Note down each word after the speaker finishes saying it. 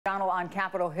on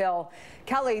Capitol Hill.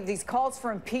 Kelly, these calls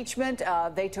for impeachment,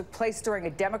 they took place during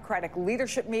a Democratic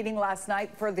leadership meeting last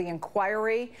night for the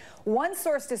inquiry. One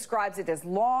source describes it as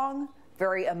long,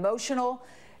 very emotional.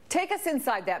 Take us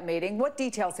inside that meeting. What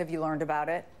details have you learned about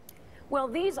it? Well,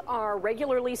 these are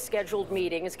regularly scheduled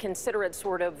meetings. Consider it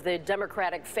sort of the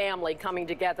Democratic family coming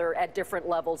together at different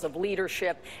levels of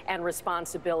leadership and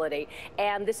responsibility.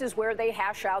 And this is where they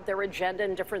hash out their agenda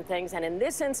and different things. And in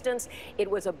this instance,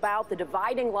 it was about the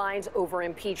dividing lines over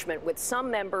impeachment, with some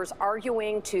members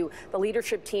arguing to the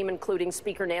leadership team, including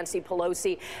Speaker Nancy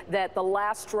Pelosi, that the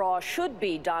last straw should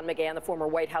be Don McGahn, the former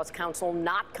White House counsel,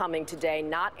 not coming today,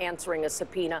 not answering a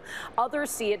subpoena. Others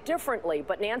see it differently.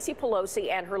 But Nancy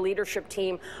Pelosi and her leadership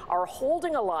team are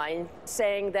holding a line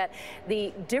saying that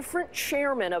the different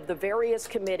chairmen of the various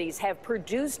committees have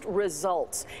produced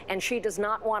results, and she does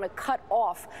not want to cut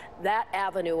off that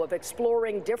avenue of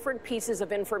exploring different pieces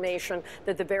of information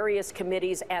that the various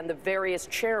committees and the various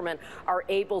chairmen are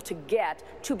able to get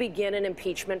to begin an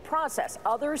impeachment process.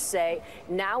 Others say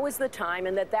now is the time,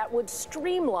 and that would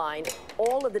streamline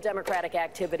all of the Democratic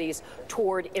activities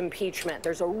toward impeachment.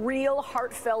 There's a real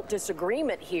heartfelt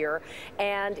disagreement here,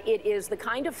 and it is the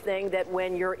kind of thing that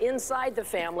when you're inside the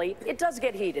family, it does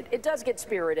get heated, it does get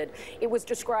spirited. It was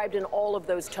described in all of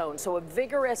those tones. So a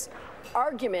vigorous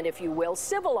argument, if you will,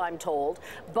 civil, I'm told,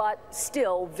 but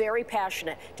still very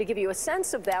passionate. To give you a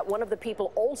sense of that, one of the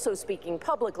people also speaking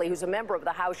publicly, who's a member of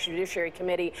the House Judiciary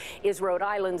Committee, is Rhode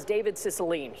Island's David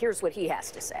Cicilline. Here's what he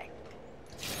has to say.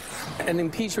 An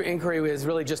impeachment inquiry is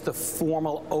really just the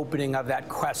formal opening of that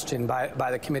question by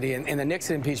the committee. In the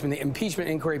Nixon impeachment, the impeachment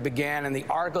inquiry began, and the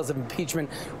articles of impeachment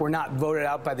were not voted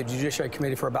out by the Judiciary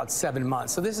Committee for about 7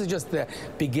 months. So this is just the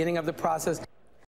beginning of the process.